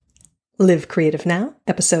Live Creative Now,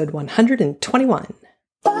 episode 121.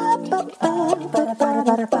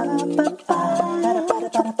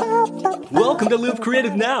 Welcome to Live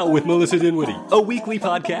Creative Now with Melissa Dinwiddie, a weekly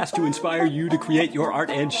podcast to inspire you to create your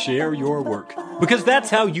art and share your work. Because that's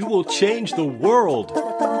how you will change the world.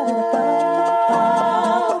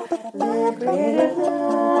 Live Creative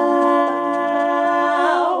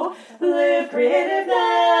Now. Live Creative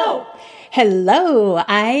Now. Hello,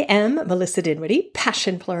 I am Melissa Dinwiddie,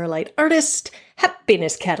 passion pluralite artist,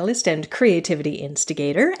 happiness catalyst, and creativity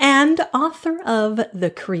instigator, and author of The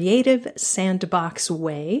Creative Sandbox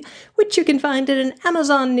Way, which you can find at an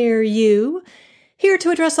Amazon near you. Here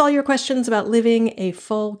to address all your questions about living a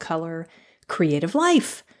full-color creative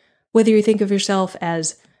life. Whether you think of yourself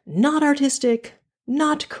as not artistic,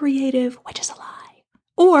 not creative, which is a lie,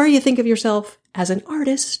 or you think of yourself as an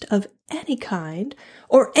artist of any kind,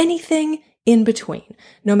 or anything in between.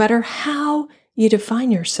 No matter how you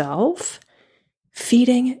define yourself,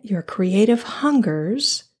 feeding your creative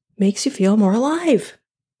hungers makes you feel more alive.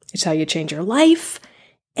 It's how you change your life,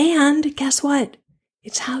 and guess what?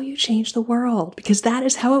 It's how you change the world, because that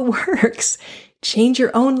is how it works. Change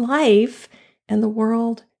your own life, and the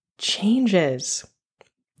world changes.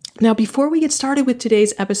 Now, before we get started with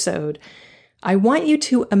today's episode, I want you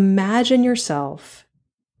to imagine yourself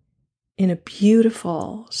in a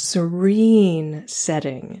beautiful, serene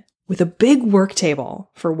setting with a big work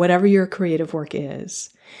table for whatever your creative work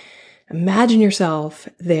is. Imagine yourself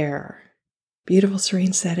there. Beautiful,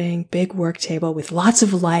 serene setting, big work table with lots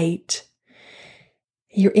of light.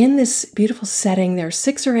 You're in this beautiful setting. There are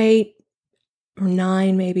 6 or 8 or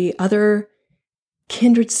 9 maybe other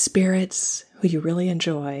kindred spirits who you really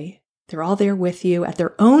enjoy. They're all there with you at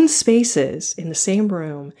their own spaces in the same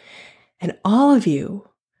room. And all of you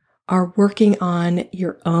are working on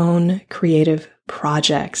your own creative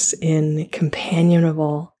projects in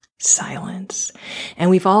companionable silence. And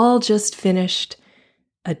we've all just finished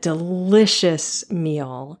a delicious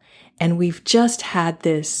meal. And we've just had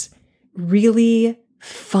this really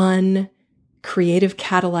fun, creative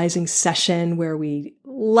catalyzing session where we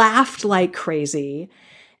laughed like crazy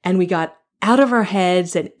and we got out of our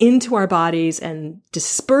heads and into our bodies and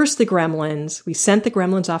dispersed the gremlins. We sent the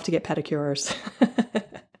gremlins off to get pedicures.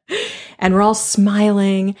 And we're all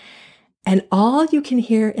smiling. And all you can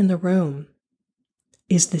hear in the room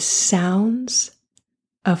is the sounds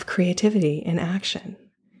of creativity in action.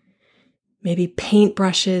 Maybe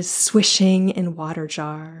paintbrushes swishing in water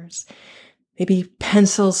jars. Maybe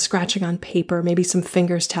pencils scratching on paper. Maybe some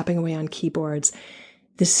fingers tapping away on keyboards.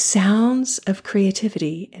 The sounds of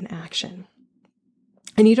creativity in action.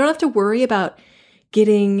 And you don't have to worry about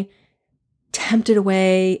getting tempted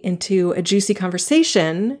away into a juicy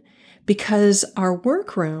conversation because our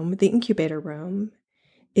workroom, the incubator room,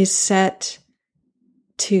 is set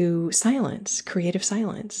to silence, creative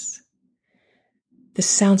silence, the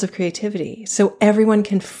sounds of creativity, so everyone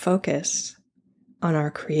can focus on our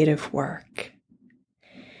creative work.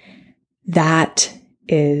 That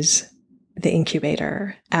is the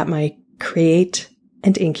incubator at my Create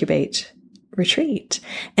and Incubate retreat.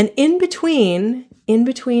 And in between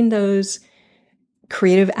those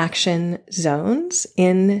creative action zones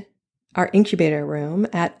in our incubator room,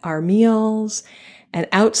 at our meals and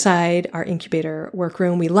outside our incubator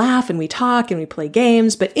workroom, we laugh and we talk and we play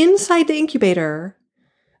games. But inside the incubator,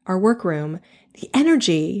 our workroom, the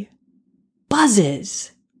energy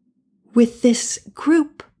buzzes with this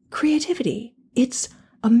group creativity. It's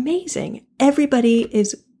amazing. Everybody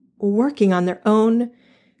is working on their own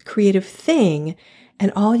creative thing,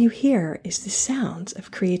 and all you hear is the sounds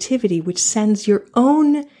of creativity, which sends your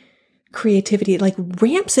own creativity, like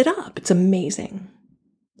ramps it up. It's amazing.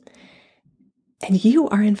 And you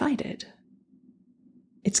are invited.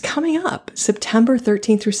 It's coming up September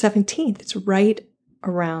 13th through 17th. It's right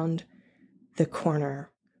around the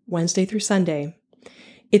corner, Wednesday through Sunday.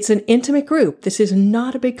 It's an intimate group. This is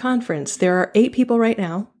not a big conference. There are 8 people right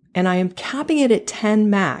now, and I am capping it at 10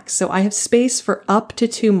 max. So I have space for up to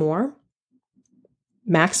 2 more,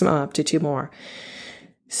 maximum up to 2 more.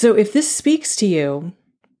 So if this speaks to you,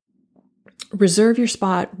 reserve your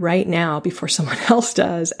spot right now before someone else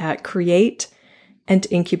does at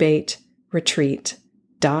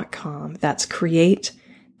createandincubateretreat.com. That's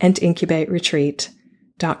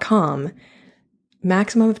createandincubateretreat.com.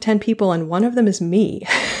 Maximum of 10 people, and one of them is me.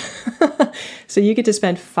 So you get to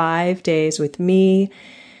spend 5 days with me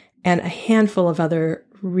and a handful of other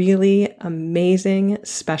really amazing,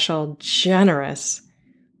 special, generous,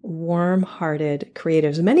 warm-hearted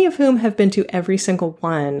creatives, many of whom have been to every single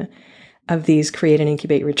one of these Create and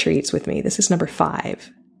Incubate retreats with me. This is number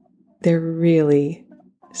 5. They're really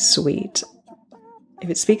sweet. if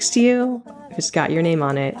it speaks to you, if it's got your name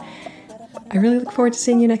on it, I really look forward to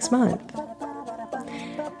seeing you next month.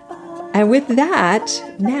 And with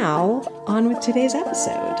that, now on with today's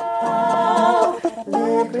episode.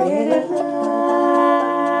 Live creative now.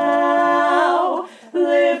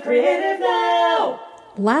 Live creative now.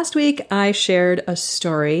 Last week, I shared a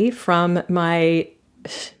story from my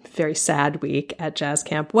very sad week at Jazz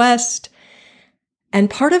Camp West. And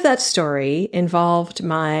part of that story involved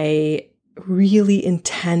my really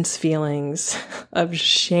intense feelings of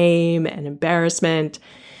shame and embarrassment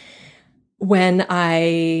when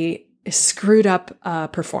I screwed up a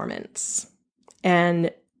performance.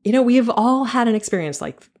 And, you know, we've all had an experience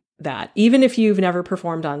like that. Even if you've never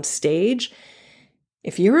performed on stage,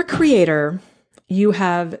 if you're a creator, you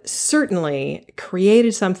have certainly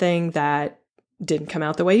created something that didn't come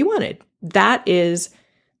out the way you wanted. That is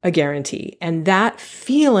a guarantee. And that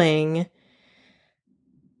feeling,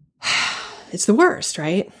 it's the worst,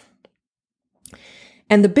 right?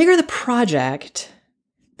 And the bigger the project,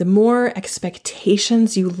 the more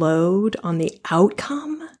expectations you load on the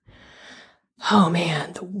outcome, oh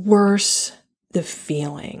man, the worse the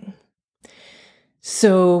feeling.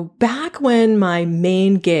 So back when my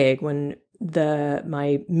main gig, when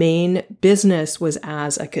my main business was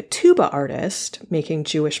as a ketubah artist, making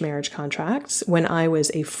Jewish marriage contracts, when I was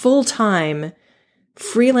a full-time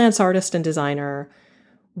freelance artist and designer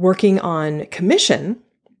working on commission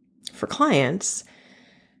for clients,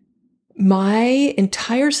 my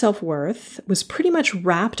entire self-worth was pretty much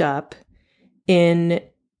wrapped up in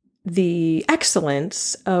the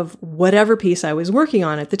excellence of whatever piece I was working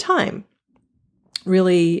on at the time.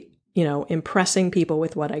 Really, you know, impressing people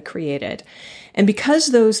with what I created. And because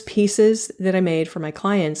those pieces that I made for my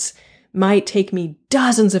clients might take me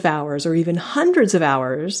dozens of hours or even hundreds of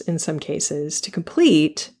hours in some cases to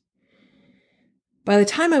complete, by the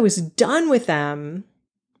time I was done with them,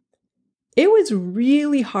 it was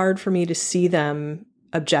really hard for me to see them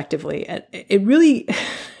objectively. It really,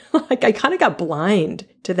 like I kind of got blind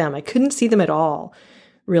to them. I couldn't see them at all,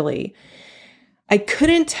 really. I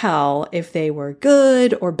couldn't tell if they were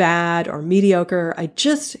good or bad or mediocre. I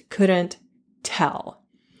just couldn't tell.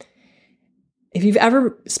 If you've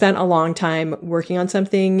ever spent a long time working on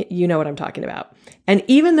something, you know what I'm talking about. And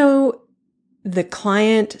even though the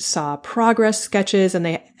client saw progress sketches and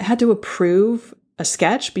they had to approve a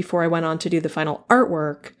sketch before I went on to do the final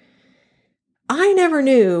artwork, I never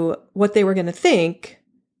knew what they were going to think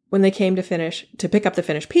when they came to pick up the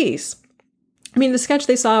finished piece. I mean, the sketch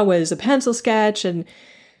they saw was a pencil sketch and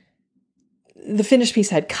the finished piece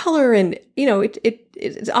had color and, you know,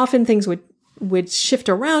 it often things would shift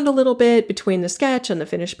around a little bit between the sketch and the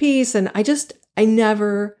finished piece. And I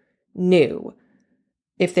never knew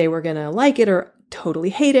if they were going to like it or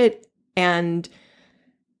totally hate it. And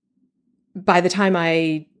by the time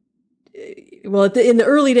in the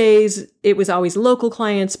early days, it was always local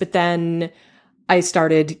clients, but then I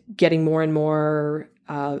started getting more and more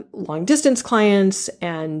long distance clients.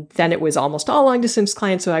 And then it was almost all long distance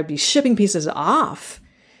clients. So I'd be shipping pieces off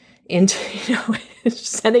into, you know,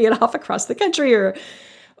 sending it off across the country or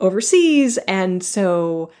overseas. And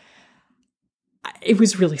so it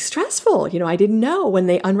was really stressful. You know, I didn't know when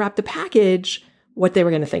they unwrapped the package what they were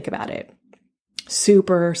going to think about it.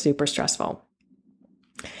 Super, super stressful.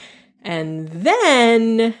 And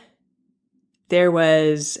then there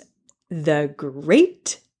was the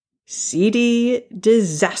great CD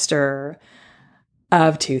disaster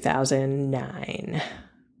of 2009.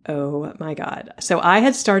 Oh my God. So I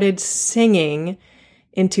had started singing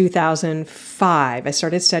in 2005. I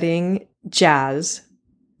started studying jazz,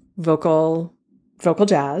 vocal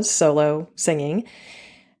jazz, solo singing.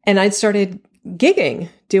 And I'd started gigging,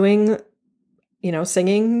 doing, you know,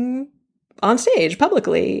 singing on stage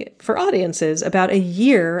publicly for audiences about a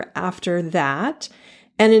year after that.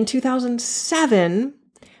 And in 2007,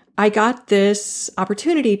 I got this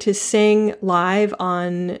opportunity to sing live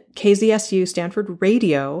on KZSU Stanford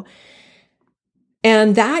Radio.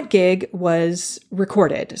 And that gig was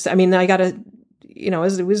recorded. So, I mean, I got it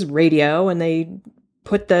was radio and they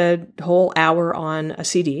put the whole hour on a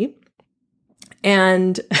CD.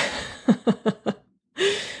 And I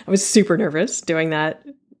was super nervous doing that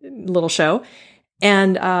little show.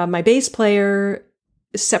 And my bass player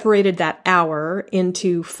separated that hour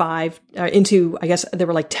into I guess there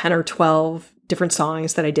were like 10 or 12 different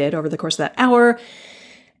songs that I did over the course of that hour.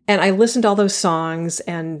 And I listened to all those songs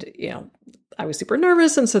and, you know, I was super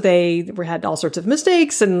nervous. And so they had all sorts of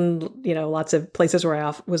mistakes and, you know, lots of places where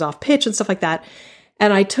I was off pitch and stuff like that.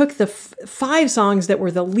 And I took the 5 songs that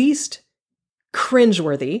were the least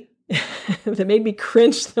cringeworthy, that made me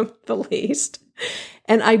cringe the least.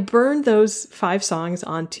 And I burned those 5 songs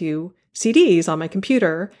onto CDs on my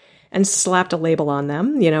computer and slapped a label on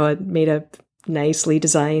them. I made a nicely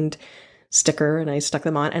designed sticker and I stuck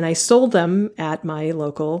them on and I sold them at my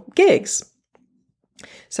local gigs.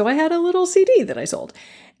 So I had a little CD that I sold.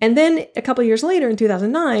 And then a couple of years later in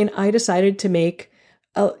 2009, I decided to make,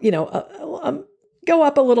 go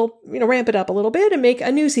up a little, ramp it up a little bit and make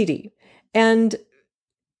a new CD. And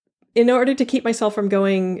in order to keep myself from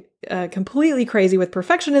going completely crazy with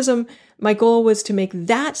perfectionism, my goal was to make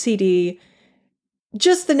that CD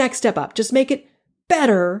just the next step up, just make it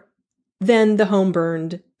better than the home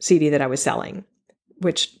burned CD that I was selling,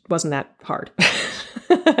 which wasn't that hard.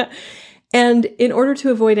 And in order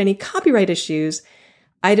to avoid any copyright issues,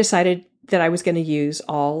 I decided that I was going to use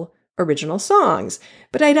all original songs,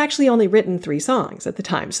 but I'd actually only written 3 songs at the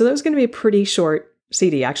time. So that was going to be a pretty short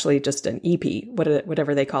CD, actually just an EP,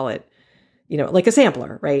 whatever they call it, like a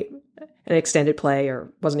sampler, right? An extended play,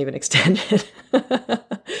 or wasn't even extended.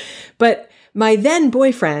 But my then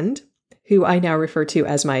boyfriend, who I now refer to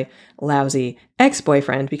as my lousy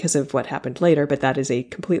ex-boyfriend because of what happened later, but that is a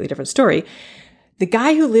completely different story. The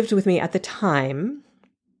guy who lived with me at the time,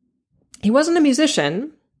 he wasn't a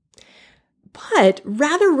musician, but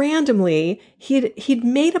rather randomly, he'd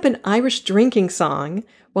made up an Irish drinking song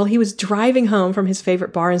while he was driving home from his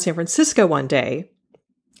favorite bar in San Francisco one day.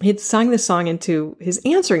 He'd sung this song into his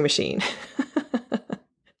answering machine.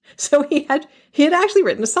 So he had actually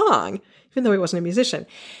written a song, even though he wasn't a musician.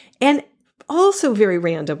 And also very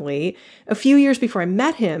randomly, a few years before I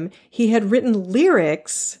met him, he had written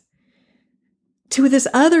lyrics to this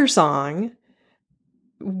other song,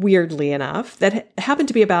 weirdly enough, that happened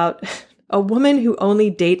to be about a woman who only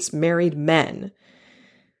dates married men,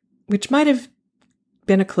 which might have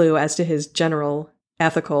been a clue as to his general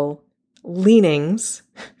ethical leanings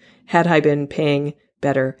had I been paying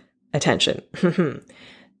better attention.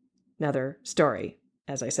 Another story,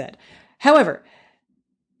 as I said. However,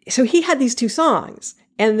 so he had these 2 songs,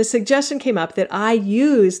 and the suggestion came up that I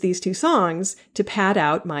use these 2 songs to pad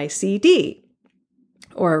out my CD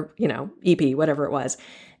or, EP, whatever it was.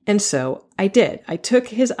 And so I did. I took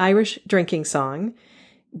his Irish drinking song,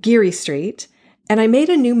 Geary Street, and I made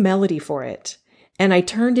a new melody for it. And I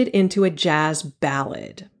turned it into a jazz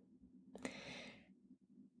ballad.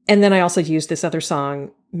 And then I also used this other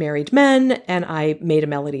song, Married Men, and I made a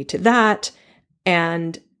melody to that.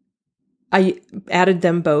 And I added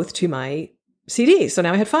them both to my CD. So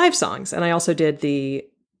now I had 5 songs. And I also did the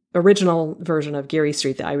original version of Geary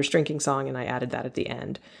Street, the Irish drinking song, and I added that at the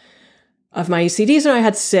end of my CDs. And I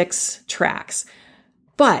had 6 tracks.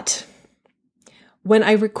 But when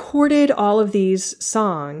I recorded all of these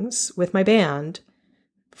songs with my band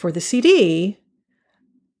for the CD,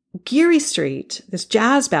 Geary Street, this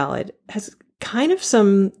jazz ballad, has kind of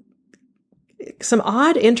some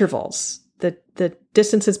odd intervals. The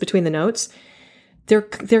distances between the notes, they're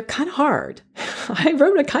kind of hard. I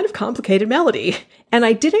wrote a kind of complicated melody, and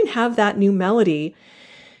I didn't have that new melody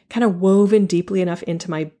kind of woven deeply enough into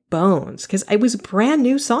my bones because it was a brand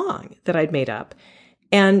new song that I'd made up.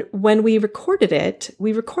 And when we recorded it,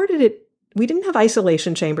 we didn't have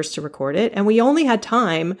isolation chambers to record it, and we only had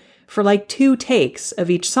time for like 2 takes of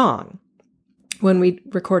each song when we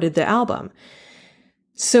recorded the album.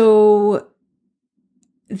 So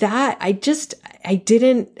that I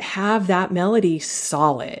didn't have that melody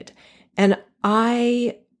solid. And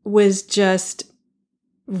I was just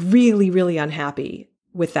really, really unhappy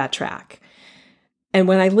with that track. And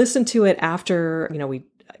when I listened to it after, we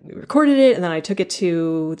recorded it, and then I took it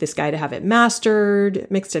to this guy to have it mixed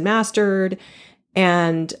and mastered.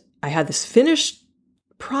 And I had this finished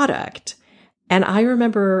product. And I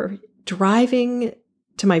remember driving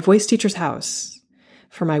to my voice teacher's house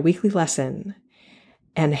for my weekly lesson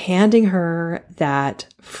and handing her that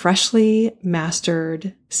freshly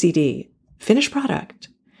mastered CD, finished product,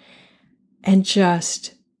 and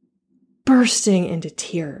just bursting into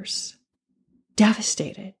tears.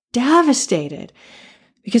 Devastated,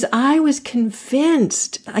 because I was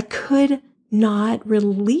convinced I could not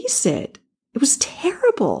release it. It was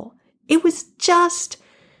terrible. It was just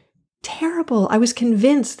terrible. I was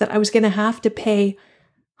convinced that I was going to have to pay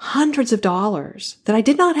hundreds of dollars that I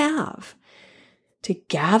did not have to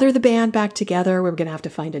gather the band back together. We were going to have to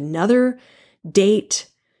find another date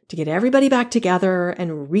to get everybody back together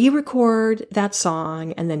and re-record that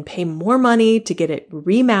song and then pay more money to get it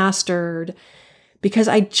remastered because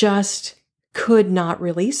I just could not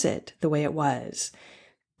release it the way it was.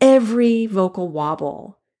 Every vocal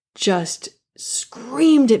wobble just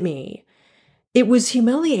screamed at me. It was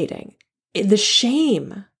humiliating. The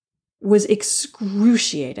shame was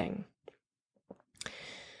excruciating.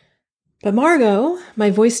 But Margot,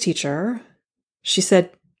 my voice teacher, she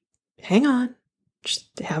said, hang on,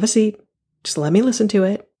 just have a seat. Just let me listen to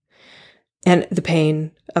it. And the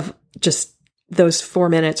pain of just those 4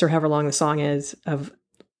 minutes or however long the song is of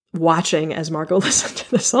watching as Margot listened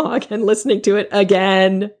to the song and listening to it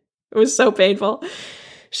again. It was so painful.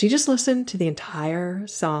 She just listened to the entire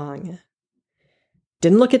song.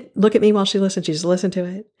 Didn't look at me while she listened. She just listened to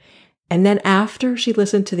it. And then after she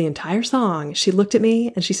listened to the entire song, she looked at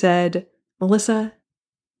me and she said, Melissa,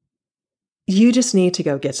 you just need to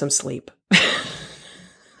go get some sleep.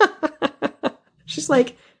 She's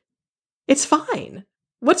like, it's fine.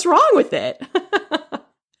 What's wrong with it?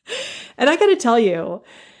 And I got to tell you,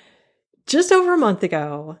 just over a month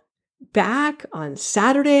ago, back on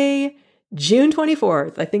Saturday, June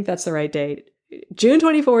 24th, I think that's the right date, June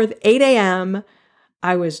 24th, 8 a.m.,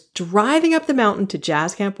 I was driving up the mountain to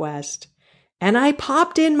Jazz Camp West, and I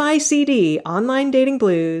popped in my CD, Online Dating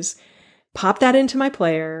Blues, popped that into my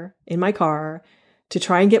player in my car to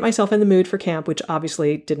try and get myself in the mood for camp, which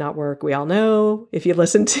obviously did not work. We all know, if you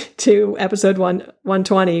listened to episode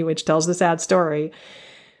 120, which tells the sad story,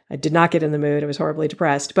 I did not get in the mood. I was horribly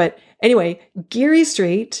depressed. But anyway, Geary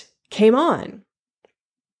Street came on.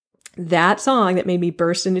 That song that made me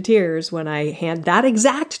burst into tears when I hand that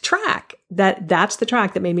exact track, that's the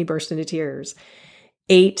track that made me burst into tears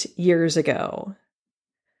 8 years ago.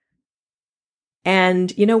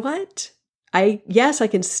 And you know what? Yes, I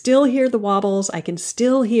can still hear the wobbles. I can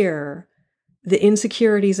still hear the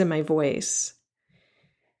insecurities in my voice.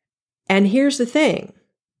 And here's the thing.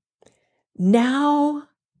 Now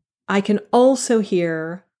I can also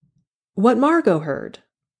hear what Margot heard.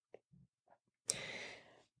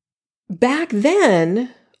 Back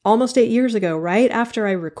then, almost 8 years ago, right after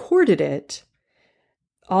I recorded it,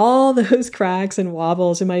 all those cracks and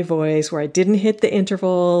wobbles in my voice where I didn't hit the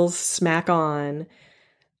intervals smack on,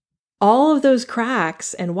 all of those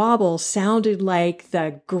cracks and wobbles sounded like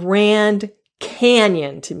the Grand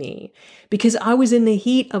Canyon to me because I was in the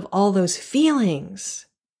heat of all those feelings.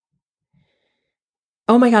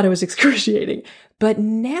 Oh my God, it was excruciating. But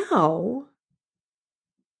now,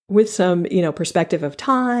 with some, perspective of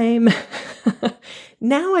time,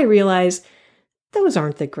 now I realize those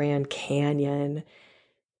aren't the Grand Canyon.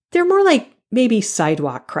 They're more like maybe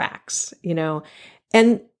sidewalk cracks,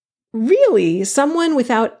 and really someone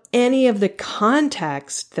without any of the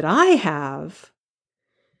context that I have,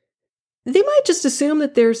 they might just assume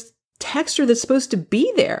that there's texture that's supposed to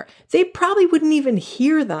be there. They probably wouldn't even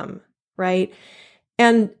hear them, right?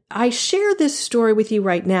 And I share this story with you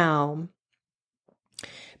right now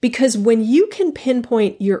because when you can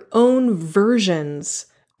pinpoint your own versions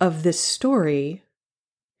of this story,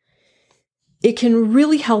 it can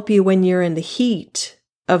really help you when you're in the heat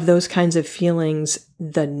of those kinds of feelings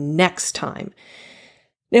the next time.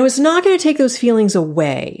 Now, it's not going to take those feelings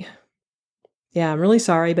away. Yeah, I'm really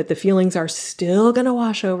sorry, but the feelings are still going to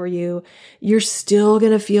wash over you. You're still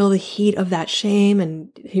going to feel the heat of that shame and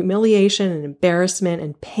humiliation and embarrassment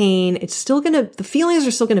and pain. The feelings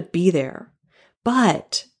are still going to be there.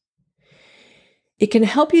 But it can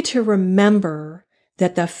help you to remember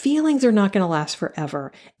that the feelings are not going to last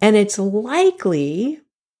forever. And it will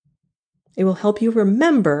help you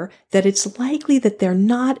remember that it's likely that they're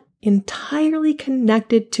not entirely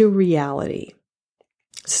connected to reality.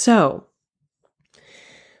 So,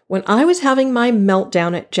 when I was having my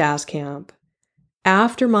meltdown at jazz camp,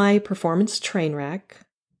 after my performance train wreck,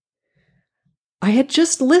 I had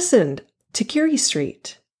just listened to Geary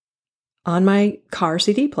Street on my car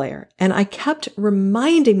CD player, and I kept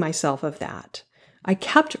reminding myself of that. I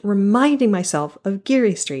kept reminding myself of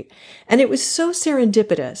Geary Street, and it was so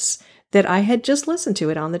serendipitous that I had just listened to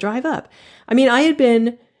it on the drive up. I mean, I had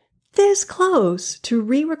been this close to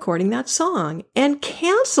re-recording that song and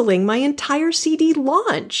canceling my entire CD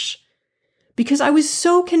launch because I was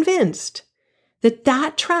so convinced that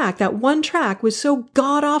that one track was so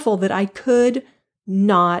god-awful that I could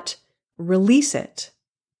not release it.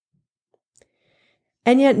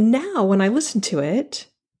 And yet now when I listen to it,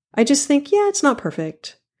 I just think, yeah, it's not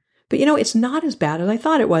perfect. But it's not as bad as I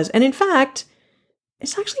thought it was. And in fact,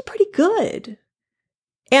 it's actually pretty good.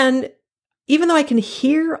 And even though I can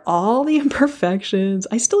hear all the imperfections,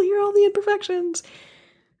 I still hear all the imperfections.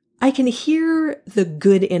 I can hear the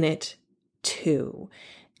good in it too.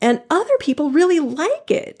 And other people really like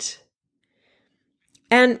it.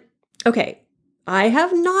 And okay, I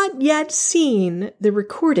have not yet seen the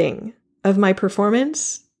recording of my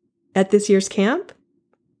performance at this year's camp,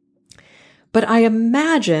 but I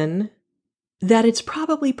imagine that it's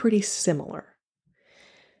probably pretty similar.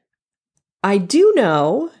 I do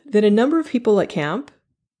know that a number of people at camp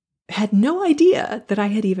had no idea that I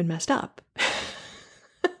had even messed up,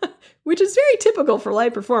 which is very typical for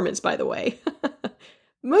live performance, by the way.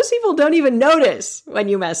 Most people don't even notice when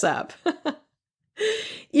you mess up.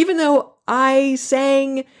 Even though I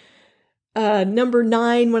sang number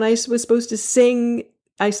 9 when I was supposed to sing,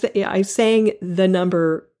 I sang the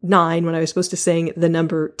number 9 when I was supposed to sing the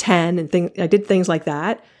number 10, and I did things like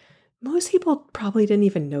that. Most people probably didn't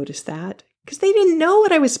even notice that because they didn't know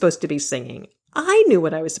what I was supposed to be singing. I knew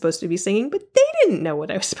what I was supposed to be singing, but they didn't know what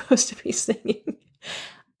I was supposed to be singing.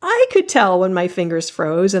 I could tell when my fingers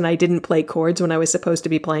froze and I didn't play chords when I was supposed to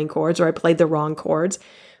be playing chords, or I played the wrong chords.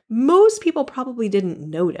 Most people probably didn't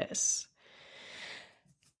notice.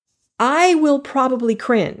 I will probably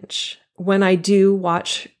cringe when I do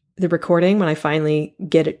watch the recording, when I finally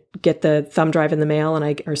get the thumb drive in the mail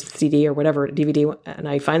or CD or whatever, DVD, and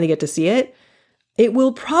I finally get to see it. It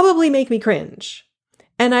will probably make me cringe.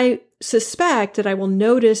 And I suspect that I will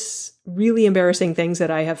notice really embarrassing things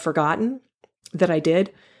that I have forgotten that I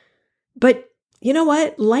did. But you know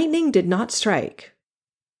what? Lightning did not strike.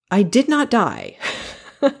 I did not die.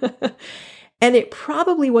 And it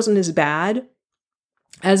probably wasn't as bad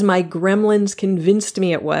as my gremlins convinced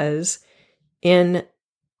me it was in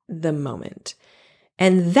the moment.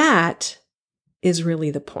 And that is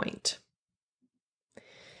really the point.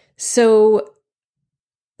 So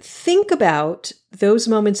think about those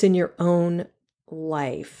moments in your own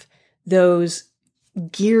life, those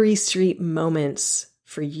Geary Street moments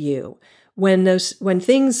for you, when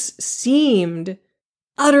things seemed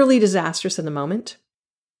utterly disastrous in the moment,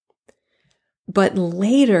 but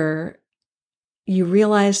later you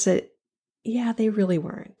realize that, yeah, they really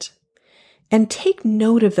weren't. And take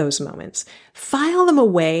note of those moments. File them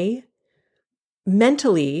away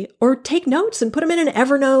mentally, or take notes and put them in an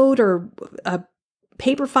Evernote or a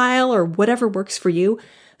paper file or whatever works for you.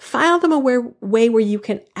 File them away where you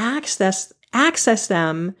can access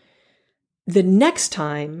them the next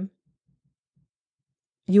time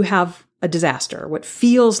you have a disaster, what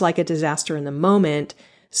feels like a disaster in the moment,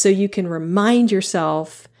 so you can remind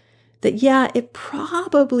yourself that, yeah, it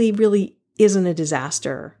probably really isn't a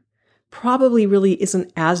disaster. Probably really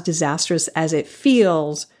isn't as disastrous as it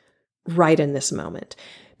feels right in this moment.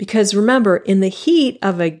 Because remember, in the heat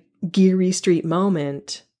of a Geary Street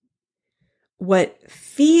moment, what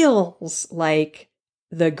feels like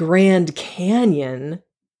the Grand Canyon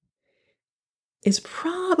is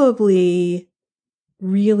probably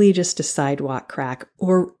really just a sidewalk crack,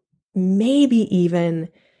 or maybe even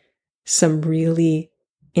some really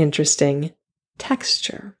interesting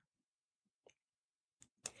texture.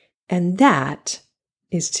 And that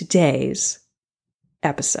is today's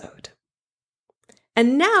episode.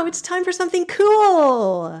 And now it's time for something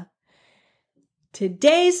cool.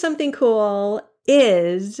 Today's something cool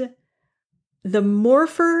is the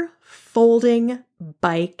Morpher folding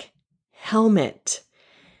bike helmet.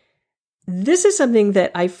 This is something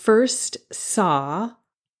that I first saw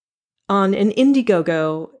on an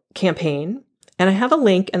Indiegogo campaign. And I have a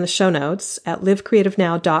link in the show notes at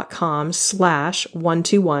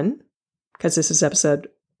livecreativenow.com/121, because this is episode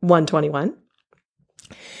 121.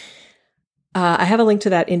 I have a link to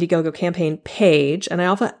that Indiegogo campaign page, and I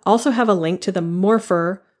also have a link to the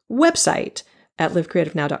Morpher website at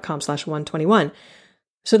livecreativenow.com/121.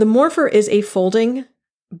 So the Morpher is a folding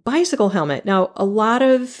bicycle helmet. Now, a lot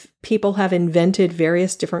of people have invented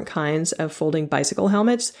various different kinds of folding bicycle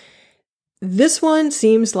helmets. This one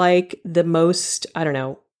seems like the most,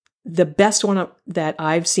 the best one that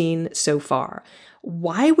I've seen so far.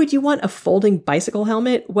 Why would you want a folding bicycle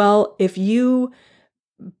helmet? Well, if you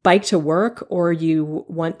bike to work, or you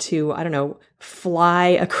want to, fly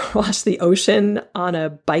across the ocean on a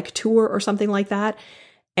bike tour or something like that,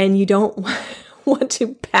 and you don't want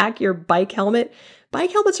to pack your bike helmets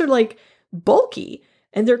are like bulky,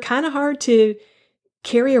 and they're kind of hard to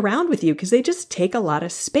carry around with you because they just take a lot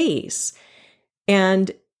of space. And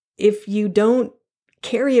if you don't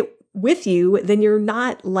carry it with you, then you're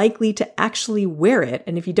not likely to actually wear it.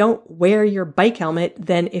 And if you don't wear your bike helmet,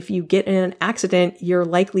 then if you get in an accident, you're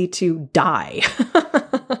likely to die.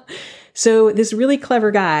 So this really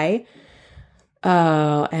clever guy,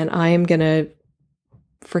 and I am going to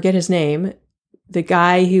forget his name, the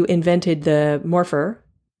guy who invented the Morpher,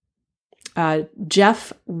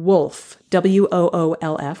 Jeff Wolf,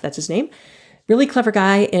 Woolf, that's his name. Really clever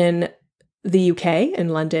guy in the UK, in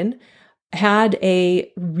London, had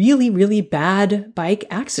a really, really bad bike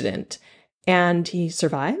accident, and he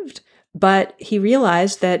survived. But he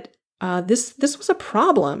realized that this was a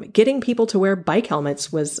problem. Getting people to wear bike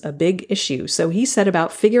helmets was a big issue. So he set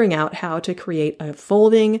about figuring out how to create a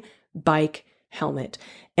folding bike helmet.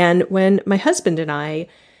 And when my husband and I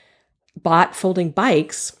bought folding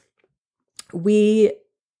bikes, we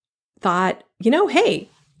thought, hey,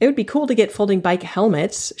 it would be cool to get folding bike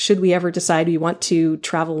helmets should we ever decide we want to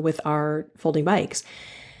travel with our folding bikes.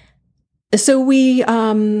 So we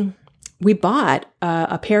bought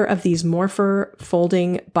a pair of these Morpher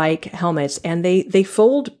folding bike helmets, and they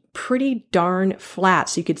fold pretty darn flat.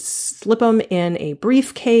 So you could slip them in a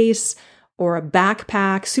briefcase or a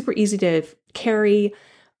backpack, super easy to carry,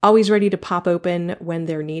 always ready to pop open when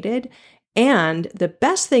they're needed. And the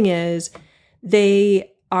best thing is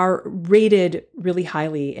they are rated really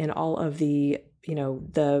highly in all of the,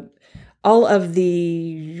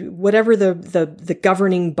 whatever the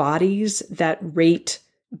governing bodies that rate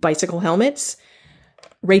bicycle helmets,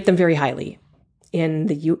 rate them very highly in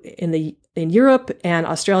Europe and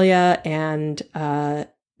Australia and the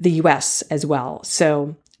US as well.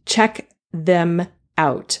 So check them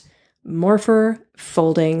out. Morpher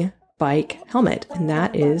folding bike helmet. And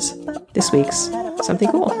that is this week's Something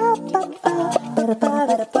Cool.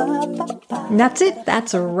 And that's it.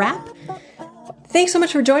 That's a wrap. Thanks so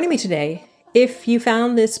much for joining me today. If you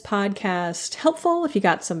found this podcast helpful, if you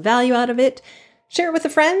got some value out of it, share it with a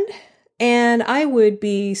friend. And I would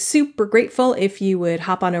be super grateful if you would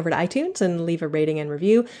hop on over to iTunes and leave a rating and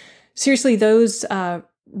review. Seriously, those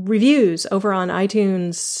reviews over on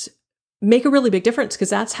iTunes make a really big difference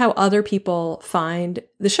because that's how other people find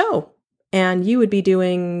the show. And you would be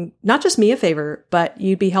doing not just me a favor, but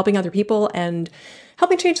you'd be helping other people and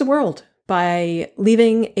helping change the world by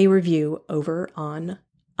leaving a review over on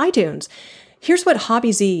iTunes. Here's what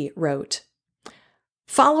Hobby Z wrote.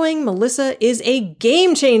 Following Melissa is a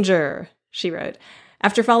game changer, she wrote.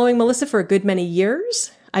 After following Melissa for a good many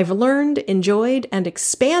years, I've learned, enjoyed, and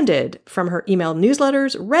expanded from her email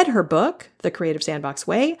newsletters, read her book, The Creative Sandbox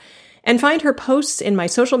Way, and find her posts in my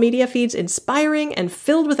social media feeds inspiring and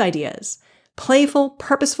filled with ideas. Playful,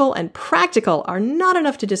 purposeful, and practical are not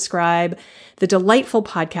enough to describe the delightful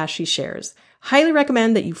podcast she shares. Highly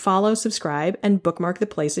recommend that you follow, subscribe, and bookmark the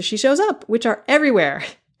places she shows up, which are everywhere,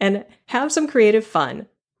 and have some creative fun.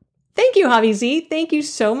 Thank you, Hobby Z. Thank you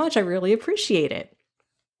so much. I really appreciate it.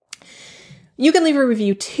 You can leave a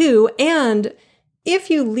review too, and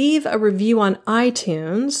if you leave a review on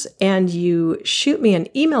iTunes and you shoot me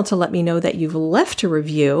an email to let me know that you've left a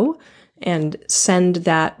review and send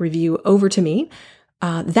that review over to me,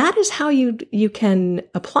 that is how you can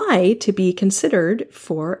apply to be considered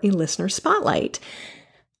for a listener spotlight.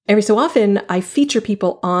 Every so often, I feature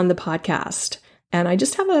people on the podcast, and I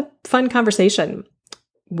just have a fun conversation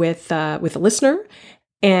with a listener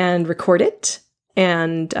and record it,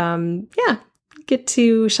 and get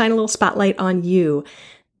to shine a little spotlight on you.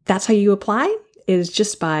 That's how you apply, is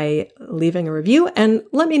just by leaving a review, and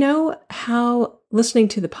let me know how listening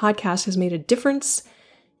to the podcast has made a difference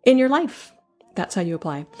in your life. That's how you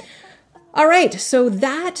apply. All right, so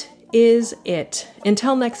that is it.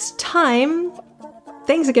 Until next time,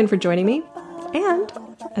 thanks again for joining me, and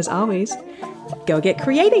as always, go get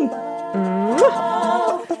creating.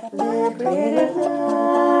 Live creative now.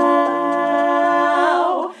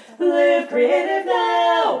 Live creative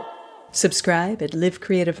now. Subscribe at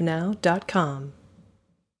livecreativenow.com.